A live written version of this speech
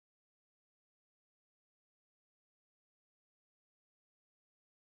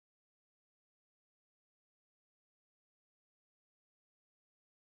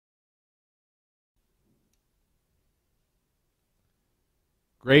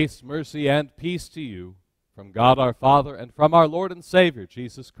Grace, mercy, and peace to you from God our Father and from our Lord and Savior,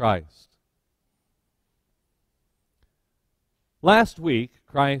 Jesus Christ. Last week,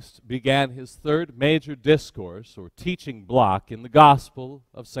 Christ began his third major discourse or teaching block in the Gospel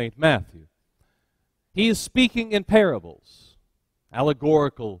of St. Matthew. He is speaking in parables,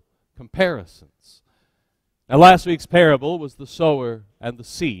 allegorical comparisons. Now, last week's parable was the sower and the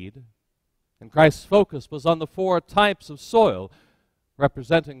seed, and Christ's focus was on the four types of soil,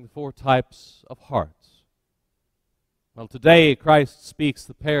 representing the four types of hearts. Well, today Christ speaks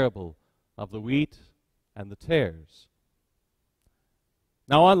the parable of the wheat and the tares.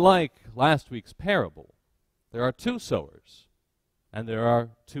 Now, unlike last week's parable, there are two sowers, and there are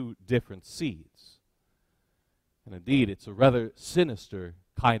two different seeds. And indeed, it's a rather sinister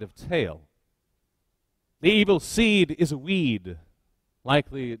kind of tale. The evil seed is a weed,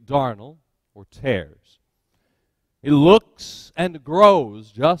 likely darnel or tares. It looks and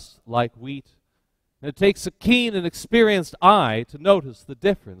grows just like wheat, and it takes a keen and experienced eye to notice the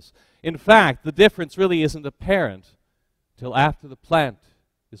difference. In fact, the difference really isn't apparent till after the plant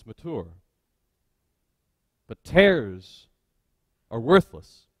is mature. But tares are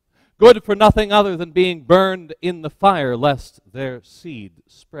worthless, good for nothing other than being burned in the fire, lest their seed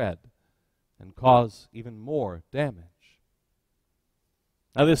spread and cause even more damage.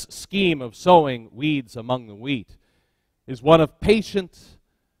 Now, this scheme of sowing weeds among the wheat is one of patient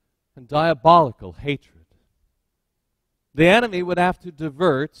and diabolical hatred. The enemy would have to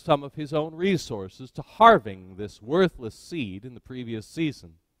divert some of his own resources to halving this worthless seed in the previous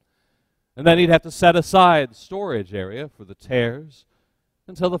season. And then he'd have to set aside storage area for the tares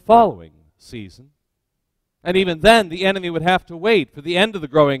until the following season. And even then, the enemy would have to wait for the end of the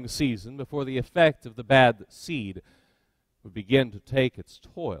growing season before the effect of the bad seed would begin to take its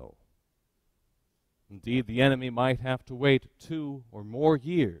toll. Indeed, the enemy might have to wait 2 or more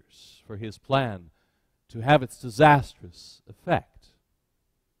years for his plan to have its disastrous effect.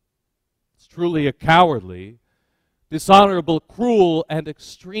 It's truly a cowardly, dishonorable, cruel, and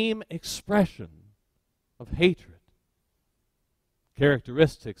extreme expression of hatred.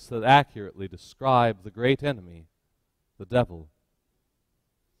 Characteristics that accurately describe the great enemy, the devil.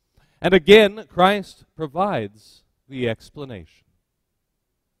 And again, Christ provides the explanation.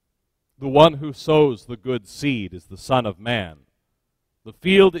 The one who sows the good seed is the Son of Man. The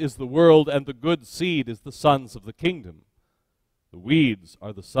field is the world, and the good seed is the sons of the kingdom. The weeds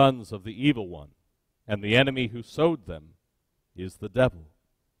are the sons of the evil one, and the enemy who sowed them is the devil.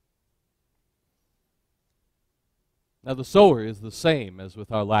 Now, the sower is the same as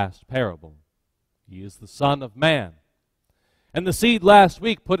with our last parable. He is the Son of Man. And the seed last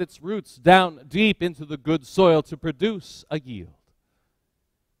week put its roots down deep into the good soil to produce a yield.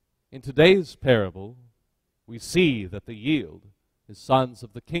 In today's parable, we see that the yield is sons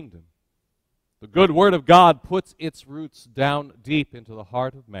of the kingdom. The good word of God puts its roots down deep into the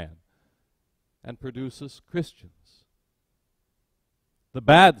heart of man and produces Christians. The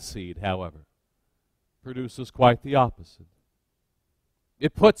bad seed, however, produces quite the opposite.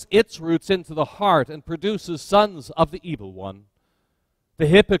 It puts its roots into the heart and produces sons of the evil one, the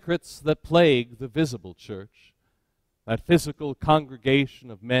hypocrites that plague the visible church, that physical congregation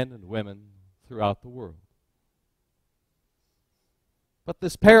of men and women throughout the world. But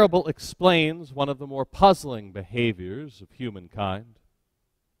this parable explains one of the more puzzling behaviors of humankind.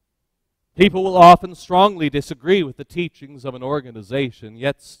 People will often strongly disagree with the teachings of an organization,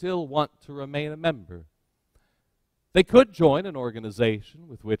 yet still want to remain a member. They could join an organization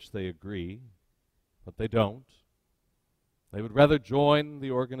with which they agree, but they don't. They would rather join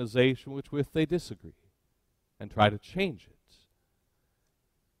the organization with which they disagree and try to change it.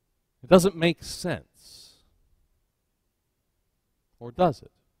 It doesn't make sense. Or does it?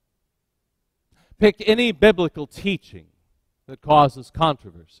 Pick any biblical teaching that causes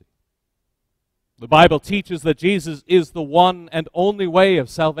controversy. The Bible teaches that Jesus is the one and only way of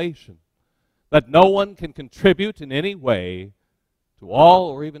salvation, that no one can contribute in any way to all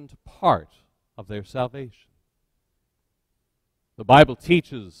or even to part of their salvation. The Bible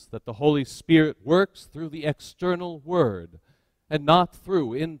teaches that the Holy Spirit works through the external word and not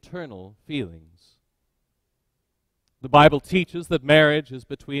through internal feelings. The Bible teaches that marriage is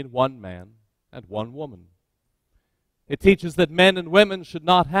between one man and one woman. It teaches that men and women should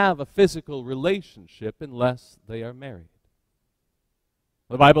not have a physical relationship unless they are married.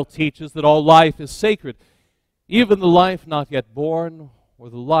 The Bible teaches that all life is sacred, even the life not yet born or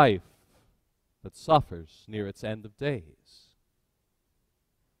the life that suffers near its end of days.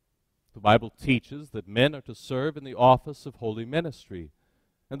 The Bible teaches that men are to serve in the office of holy ministry,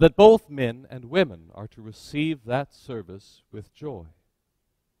 and that both men and women are to receive that service with joy.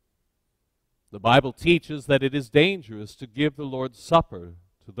 The Bible teaches that it is dangerous to give the Lord's Supper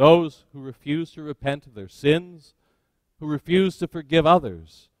to those who refuse to repent of their sins, who refuse to forgive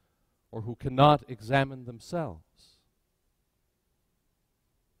others, or who cannot examine themselves.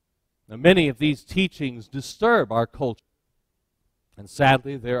 Now, many of these teachings disturb our culture, and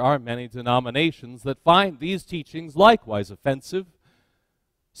sadly, there are many denominations that find these teachings likewise offensive,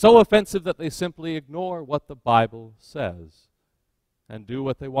 so offensive that they simply ignore what the Bible says and do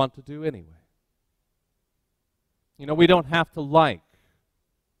what they want to do anyway. You know, we don't have to like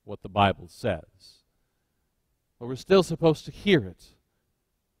what the Bible says, but we're still supposed to hear it,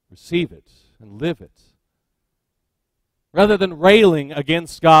 receive it, and live it. Rather than railing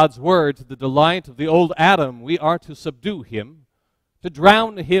against God's word to the delight of the old Adam, we are to subdue him, to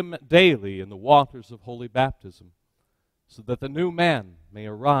drown him daily in the waters of holy baptism, so that the new man may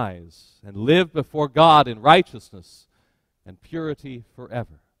arise and live before God in righteousness and purity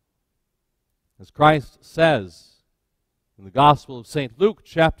forever. As Christ says in the Gospel of St. Luke,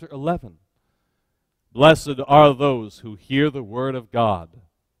 chapter 11, "Blessed are those who hear the word of God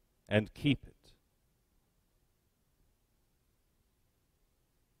and keep it."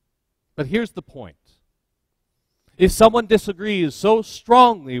 But here's the point. If someone disagrees so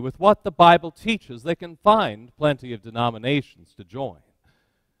strongly with what the Bible teaches, they can find plenty of denominations to join.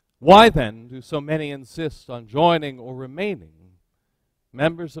 Why then do so many insist on joining or remaining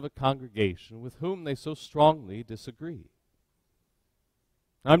members of a congregation with whom they so strongly disagree?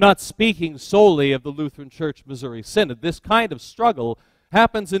 I'm not speaking solely of the Lutheran Church Missouri Synod. This kind of struggle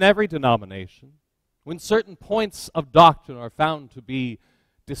happens in every denomination when certain points of doctrine are found to be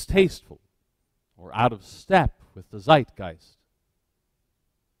distasteful or out of step with the zeitgeist.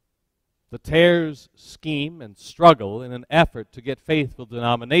 The tares scheme and struggle in an effort to get faithful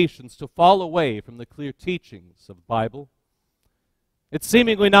denominations to fall away from the clear teachings of the Bible. It's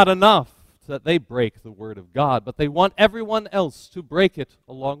seemingly not enough that they break the Word of God, but they want everyone else to break it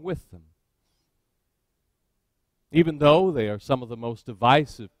along with them. Even though they are some of the most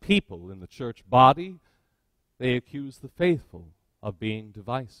divisive people in the church body, they accuse the faithful of being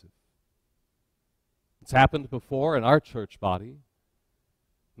divisive. It's happened before in our church body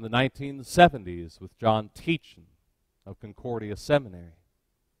in the 1970s with John Teachin of Concordia Seminary,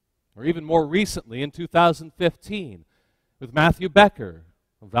 or even more recently in 2015 with Matthew Becker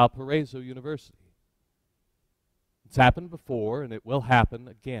of Valparaiso University. It's happened before, and it will happen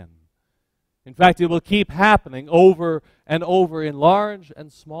again. In fact, it will keep happening over and over in large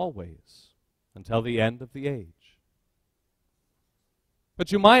and small ways until the end of the age.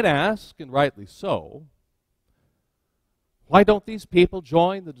 But you might ask, and rightly so, why don't these people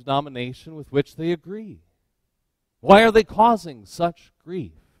join the denomination with which they agree? Why are they causing such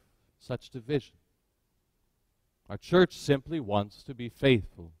grief, such division? Our church simply wants to be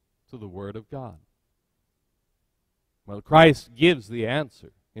faithful to the Word of God. Well, Christ gives the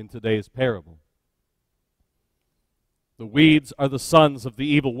answer in today's parable. The weeds are the sons of the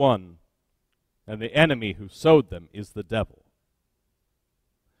evil one, and the enemy who sowed them is the devil.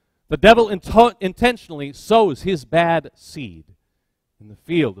 The devil intentionally sows his bad seed in the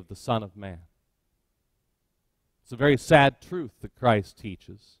field of the Son of Man. It's a very sad truth that Christ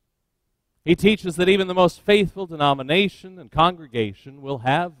teaches. He teaches that even the most faithful denomination and congregation will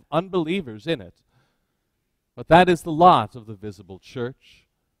have unbelievers in it. But that is the lot of the visible church.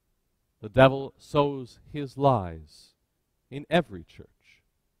 The devil sows his lies in every church.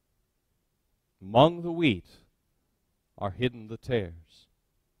 Among the wheat are hidden the tares.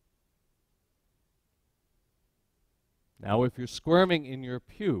 Now, if you're squirming in your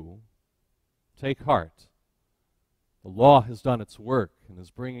pew, take heart. The law has done its work and is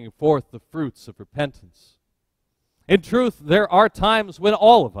bringing forth the fruits of repentance. In truth, there are times when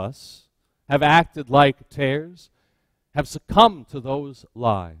all of us have acted like tares, have succumbed to those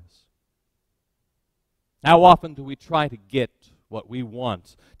lies. How often do we try to get what we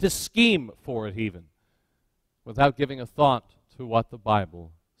want, to scheme for it even, without giving a thought to what the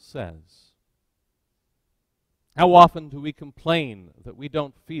Bible says? How often do we complain that we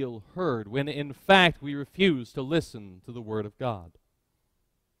don't feel heard when in fact we refuse to listen to the Word of God?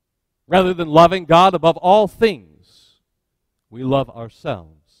 Rather than loving God above all things, we love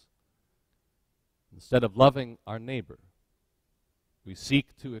ourselves. Instead of loving our neighbor, we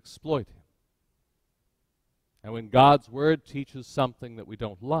seek to exploit him. And when God's Word teaches something that we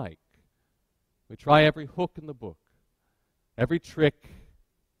don't like, we try every hook in the book, every trick,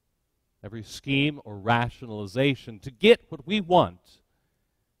 every scheme or rationalization to get what we want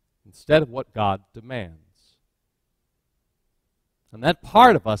instead of what God demands. And that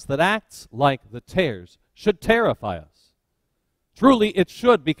part of us that acts like the tares should terrify us. Truly it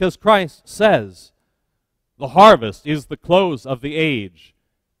should, because Christ says, "The harvest is the close of the age,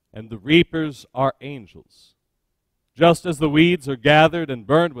 and the reapers are angels. Just as the weeds are gathered and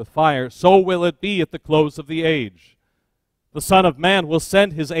burned with fire, so will it be at the close of the age. The Son of Man will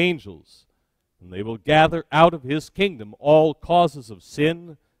send his angels, and they will gather out of his kingdom all causes of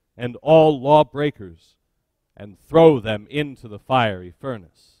sin and all lawbreakers, and throw them into the fiery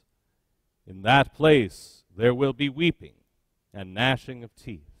furnace. In that place there will be weeping and gnashing of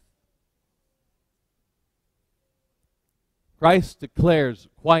teeth." Christ declares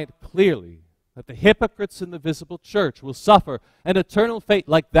quite clearly that the hypocrites in the visible church will suffer an eternal fate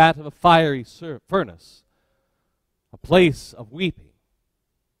like that of a fiery furnace, a place of weeping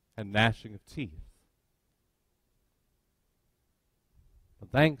and gnashing of teeth. But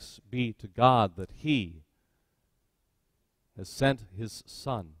thanks be to God that He has sent His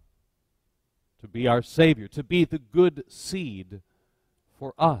Son to be our Savior, to be the good seed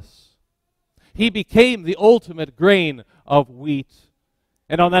for us. He became the ultimate grain of wheat.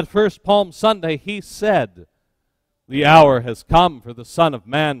 And on that first Palm Sunday, He said, "The hour has come for the Son of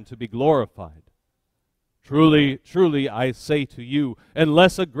Man to be glorified. Truly, truly, I say to you,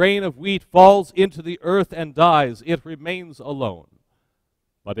 unless a grain of wheat falls into the earth and dies, it remains alone.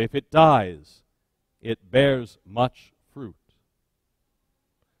 But if it dies, it bears much fruit."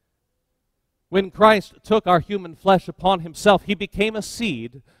 When Christ took our human flesh upon Himself, He became a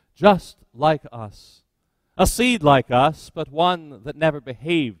seed just like us. A seed like us, but one that never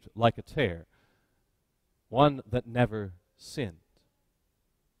behaved like a tare. One that never sinned.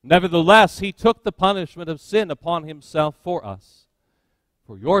 Nevertheless, He took the punishment of sin upon Himself for us.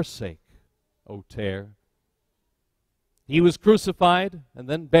 For your sake, O tare. He was crucified and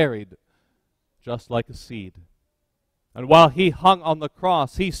then buried just like a seed. And while He hung on the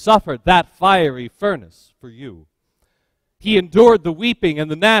cross, He suffered that fiery furnace for you. He endured the weeping and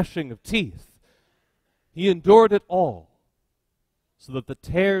the gnashing of teeth. He endured it all so that the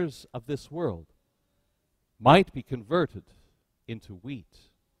tares of this world might be converted into wheat.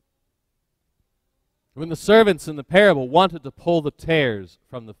 When the servants in the parable wanted to pull the tares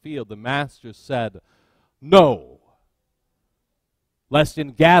from the field, the master said, "No, lest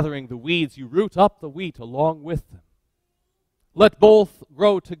in gathering the weeds you root up the wheat along with them. Let both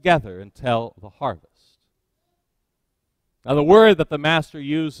grow together until the harvest." Now the word that the master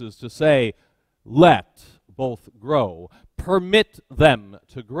uses to say, "let both grow," permit them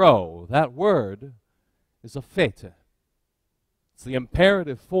to grow, that word is a fete. It's the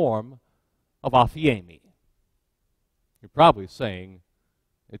imperative form of aphiemi. You're probably saying,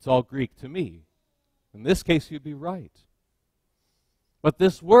 it's all Greek to me. In this case, you'd be right. But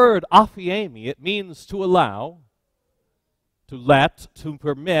this word aphiemi, it means to allow, to let, to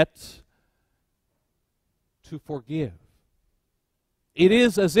permit, to forgive. It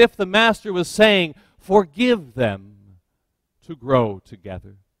is as if the master was saying, forgive them to grow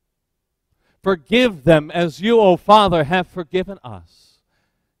together. Forgive them as you, O Father, have forgiven us.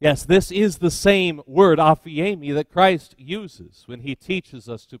 Yes, this is the same word, aphiemi, that Christ uses when He teaches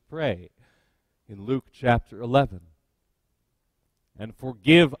us to pray in Luke chapter 11. And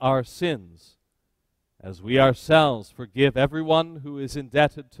forgive our sins as we ourselves forgive everyone who is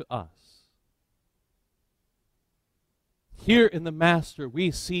indebted to us. Here in the Master, we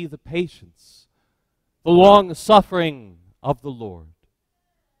see the patience, the long-suffering of the Lord.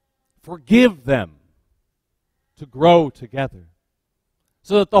 Forgive them to grow together,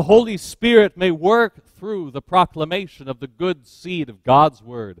 so that the Holy Spirit may work through the proclamation of the good seed of God's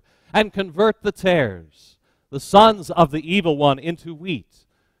Word and convert the tares, the sons of the evil one, into wheat,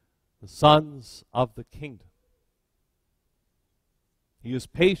 the sons of the kingdom. He is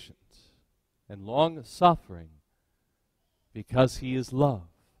patient and long-suffering because He is love,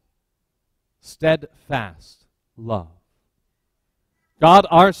 steadfast love. God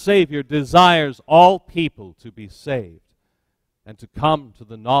our Savior desires all people to be saved and to come to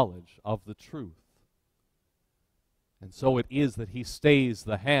the knowledge of the truth. And so it is that He stays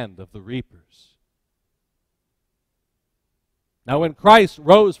the hand of the reapers. Now when Christ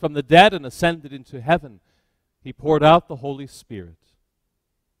rose from the dead and ascended into heaven, He poured out the Holy Spirit.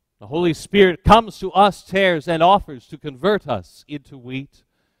 The Holy Spirit comes to us tares and offers to convert us into wheat.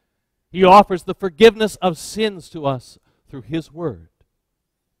 He offers the forgiveness of sins to us through His Word.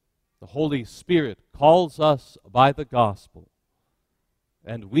 The Holy Spirit calls us by the gospel,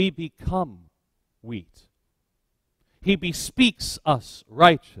 and we become wheat. He bespeaks us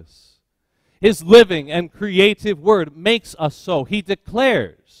righteous. His living and creative Word makes us so. He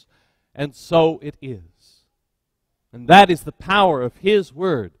declares, and so it is. And that is the power of His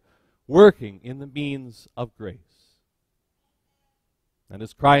Word working in the means of grace. And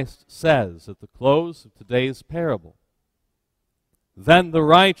as Christ says at the close of today's parable, then the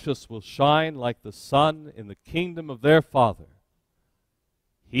righteous will shine like the sun in the kingdom of their Father.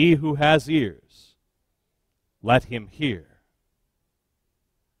 He who has ears, let him hear.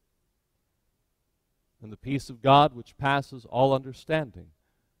 And the peace of God, which passes all understanding,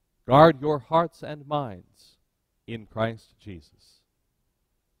 guard your hearts and minds in Christ Jesus.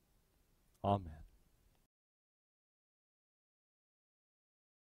 Amen.